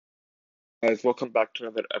Guys, welcome back to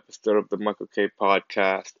another episode of the Michael K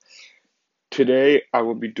podcast. Today, I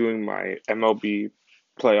will be doing my MLB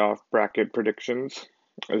playoff bracket predictions.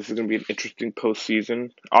 This is going to be an interesting postseason.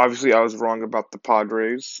 Obviously, I was wrong about the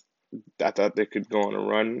Padres. I thought they could go on a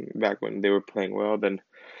run back when they were playing well. Then,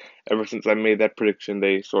 ever since I made that prediction,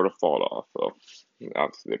 they sort of fall off. So,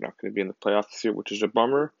 obviously, they're not going to be in the playoffs this year, which is a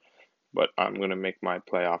bummer. But I'm going to make my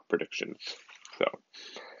playoff predictions. So,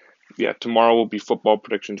 yeah, tomorrow will be football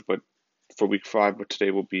predictions, but for week 5, but today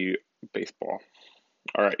will be baseball.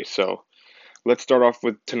 All right, so let's start off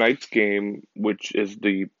with tonight's game, which is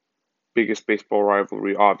the biggest baseball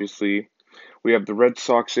rivalry, obviously. We have the Red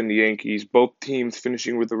Sox and the Yankees, both teams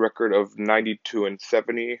finishing with a record of 92 and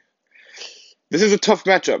 70. This is a tough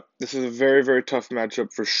matchup. This is a very, very tough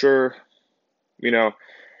matchup for sure. You know,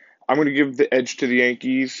 I'm going to give the edge to the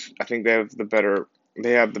Yankees. I think they have the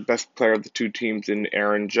best player of the two teams in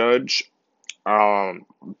Aaron Judge. Um,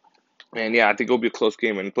 And yeah, I think it'll be a close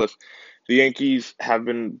game. And plus, the Yankees have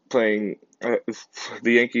been playing.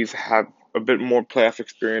 The Yankees have a bit more playoff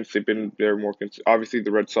experience. They've been there more. Obviously,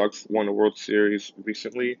 the Red Sox won a World Series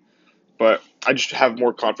recently, but I just have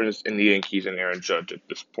more confidence in the Yankees and Aaron Judge at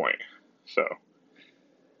this point. So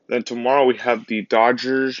then tomorrow we have the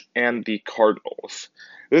Dodgers and the Cardinals.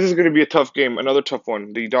 This is going to be a tough game, another tough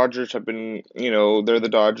one. The Dodgers have been, they're the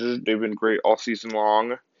Dodgers. They've been great all season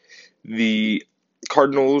long. The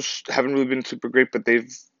Cardinals haven't really been super great, but they've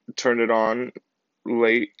turned it on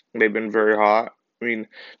late. They've been very hot. I mean,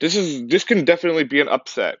 this can definitely be an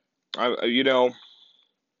upset. The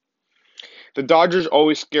Dodgers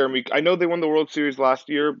always scare me. I know they won the World Series last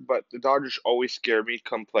year, but the Dodgers always scare me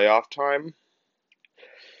come playoff time.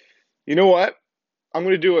 You know what? I'm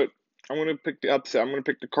gonna do it. I'm gonna pick the upset. I'm gonna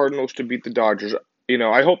pick the Cardinals to beat the Dodgers.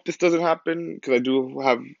 I hope this doesn't happen because I do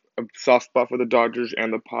have a soft spot for the Dodgers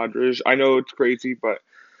and the Padres. I know it's crazy, but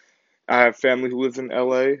I have family who lives in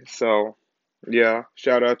LA, so yeah,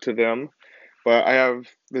 shout out to them. But I have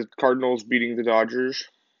the Cardinals beating the Dodgers.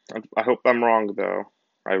 I hope I'm wrong, though.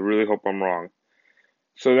 I really hope I'm wrong.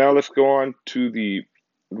 So now let's go on to the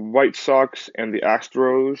White Sox and the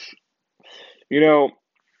Astros. You know,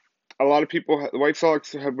 a lot of people, the White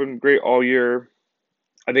Sox have been great all year.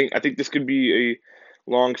 I think this could be a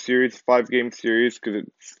long series, 5 game series, because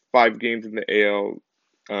it's 5 games in the AL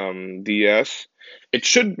DS. It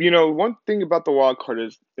should, one thing about the wild card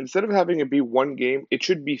is instead of having it be 1 game, it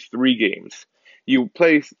should be 3 games. You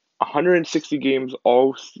play 160 games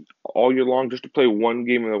all year long just to play 1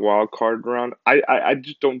 game in the wild card round. I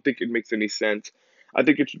just don't think it makes any sense. I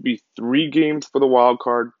think it should be 3 games for the wild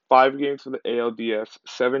card, 5 games for the ALDS,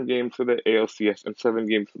 7 games for the ALCS, and 7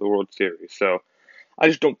 games for the World Series. So I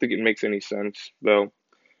just don't think it makes any sense, though.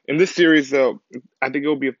 In this series, though, I think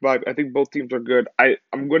it'll be a 5. I think both teams are good.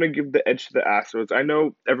 I'm going to give the edge to the Astros. I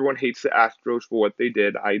know everyone hates the Astros for what they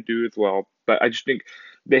did. I do as well. But I just think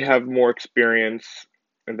they have more experience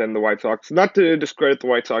than the White Sox. Not to discredit the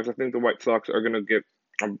White Sox. I think the White Sox are going to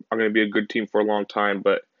are going to be a good team for a long time.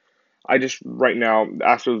 But I just, right now, the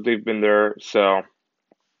Astros, they've been there. So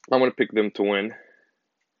I'm going to pick them to win.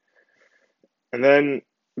 And then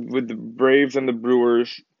with the Braves and the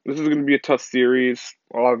Brewers, this is going to be a tough series.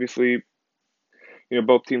 Obviously,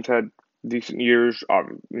 both teams had decent years.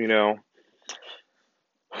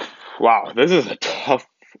 Wow, this is a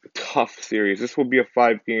tough series. This will be a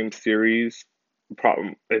 5 game series.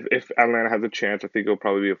 Problem if Atlanta has a chance, I think it'll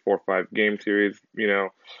probably be a 4 or 5 game series.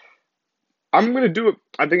 I'm gonna do it.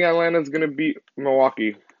 I think Atlanta's gonna beat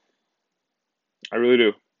Milwaukee. I really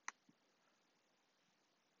do.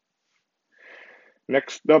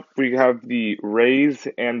 Next up, we have the Rays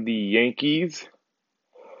and the Yankees.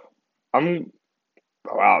 I'm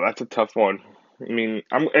Wow, that's a tough one. I mean,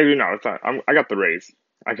 it's not. I got the Rays.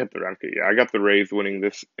 I got the Rays winning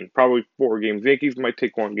this in probably 4 games. The Yankees might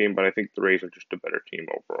take 1 game, but I think the Rays are just a better team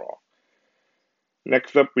overall.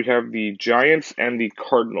 Next up, we have the Giants and the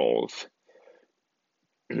Cardinals.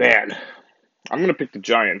 Man, I'm gonna pick the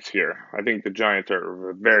Giants here. I think the Giants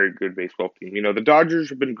are a very good baseball team. The Dodgers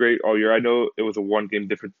have been great all year. I know it was a 1 game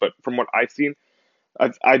difference, but from what I've seen,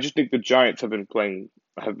 I just think the Giants have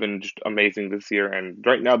been just amazing this year, and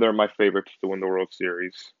right now they're my favorites to win the World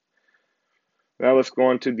Series. Now let's go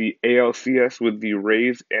on to the ALCS with the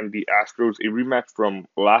Rays and the Astros, a rematch from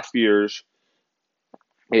last year's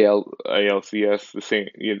ALCS. The same,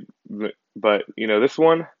 but this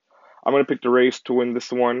one, I'm gonna pick the Rays to win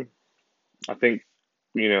this one. I think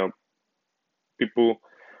you know people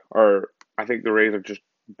are. I think the Rays are just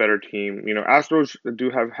a better team. Astros do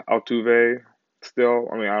have Altuve still.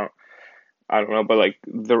 I mean, I don't know, but like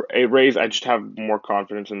the Rays, I just have more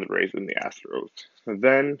confidence in the Rays than the Astros. And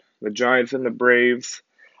then the Giants and the Braves.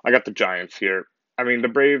 I got the Giants here. I mean, the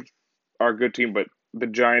Braves are a good team, but the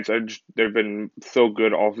Giants are just, they've been so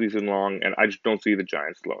good all season long, and I just don't see the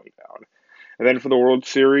Giants slowing down. And then for the World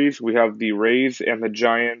Series, we have the Rays and the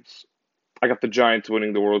Giants. I got the Giants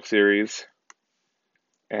winning the World Series.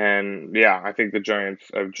 And yeah, I think the Giants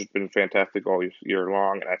have just been fantastic all year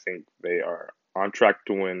long, and I think they are on track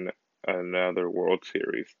to win another World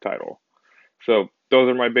Series title. So those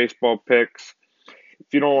are my baseball picks.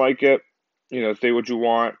 If you don't like it, say what you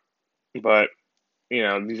want, but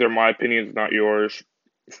these are my opinions, not yours.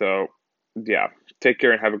 So yeah, take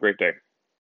care and have a great day.